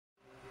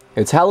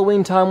It's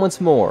Halloween time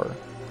once more.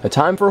 A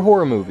time for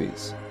horror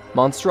movies,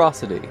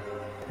 monstrosity,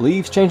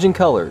 leaves changing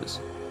colors,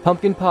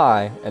 pumpkin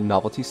pie, and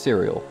novelty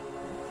cereal.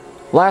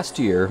 Last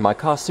year, my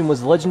costume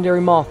was the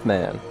legendary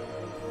Mothman.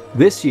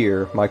 This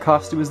year, my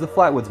costume is the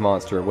Flatwoods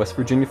Monster of West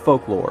Virginia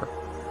folklore.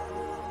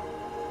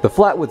 The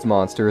Flatwoods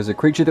Monster is a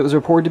creature that was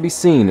reported to be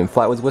seen in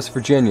Flatwoods, West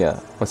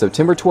Virginia on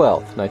September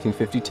 12,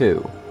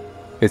 1952.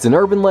 It's an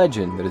urban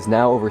legend that is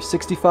now over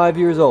 65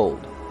 years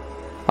old.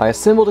 I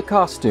assembled a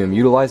costume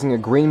utilizing a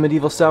green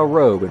medieval-style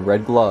robe and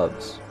red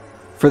gloves.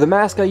 For the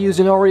mask, I used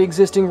an already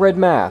existing red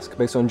mask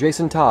based on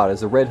Jason Todd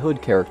as the Red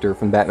Hood character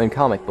from Batman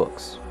comic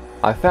books.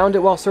 I found it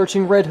while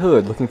searching Red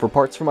Hood looking for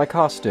parts for my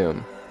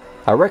costume.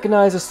 I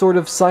recognized a sort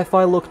of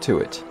sci-fi look to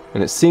it,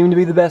 and it seemed to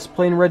be the best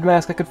plain red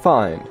mask I could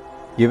find,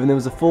 given it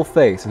was a full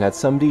face and had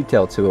some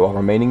detail to it while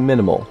remaining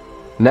minimal.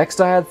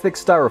 Next, I had thick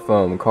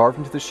styrofoam carved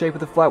into the shape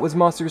of the Flatwoods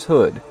Monster's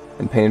hood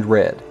and painted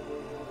red.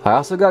 I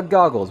also got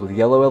goggles with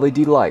yellow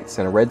LED lights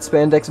and a red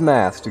spandex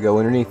mask to go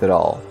underneath it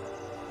all.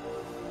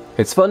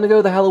 It's fun to go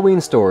to the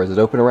Halloween stores that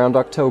open around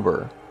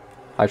October.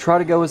 I try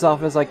to go as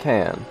often as I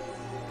can.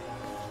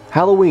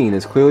 Halloween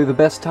is clearly the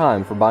best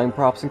time for buying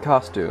props and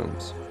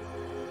costumes.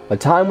 A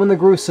time when the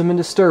gruesome and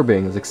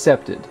disturbing is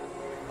accepted.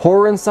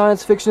 Horror and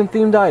science fiction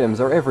themed items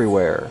are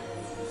everywhere.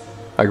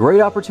 A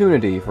great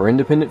opportunity for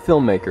independent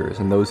filmmakers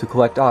and those who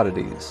collect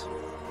oddities.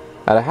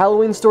 At a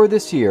Halloween store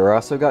this year, I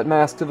also got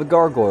masks of a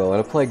gargoyle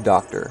and a plague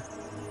doctor.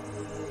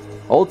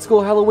 Old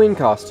school Halloween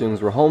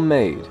costumes were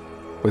homemade,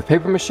 with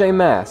papier-mâché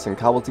masks and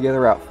cobbled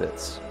together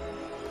outfits.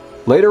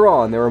 Later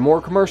on, there were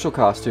more commercial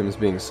costumes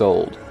being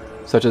sold,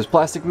 such as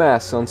plastic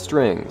masks on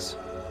strings.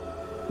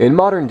 In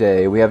modern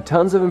day, we have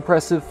tons of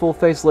impressive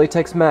full-face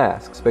latex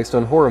masks based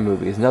on horror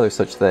movies and other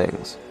such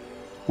things.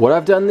 What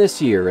I've done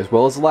this year, as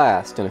well as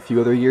last and a few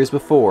other years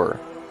before,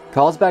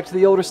 calls back to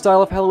the older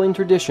style of Halloween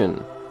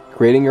tradition,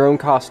 creating your own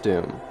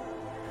costume.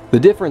 The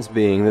difference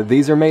being that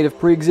these are made of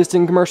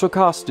pre-existing commercial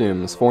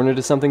costumes formed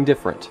into something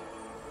different.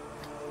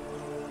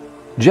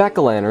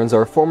 Jack-o'-lanterns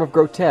are a form of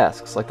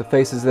grotesques, like the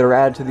faces that are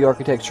added to the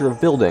architecture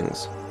of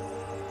buildings.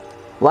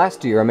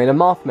 Last year I made a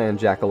Mothman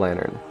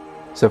Jack-o'-lantern,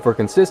 so for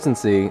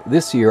consistency,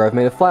 this year I've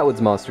made a Flatwoods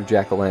Monster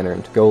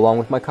Jack-o'-lantern to go along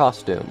with my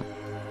costume.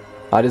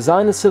 I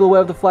designed the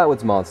silhouette of the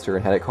Flatwoods Monster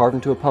and had it carved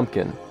into a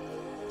pumpkin,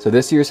 so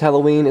this year's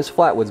Halloween is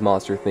Flatwoods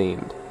Monster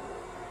themed.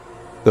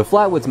 The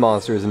Flatwoods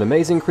Monster is an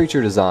amazing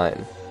creature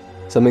design,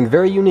 something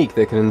very unique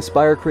that can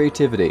inspire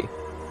creativity.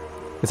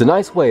 It's a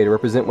nice way to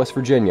represent West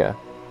Virginia.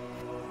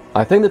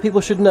 I think that people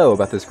should know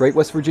about this great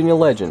West Virginia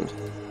legend,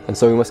 and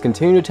so we must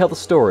continue to tell the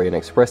story and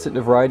express it in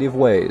a variety of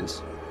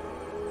ways.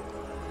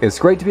 It's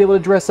great to be able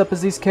to dress up as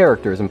these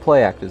characters and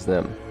play act as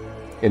them,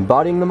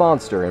 embodying the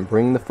monster and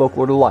bringing the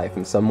folklore to life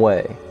in some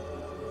way.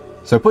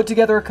 So put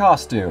together a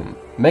costume,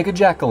 make a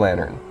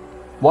jack-o'-lantern,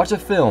 watch a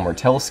film or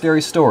tell a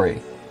scary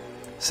story.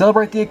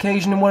 Celebrate the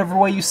occasion in whatever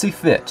way you see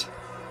fit,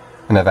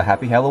 and have a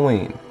happy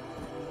Halloween.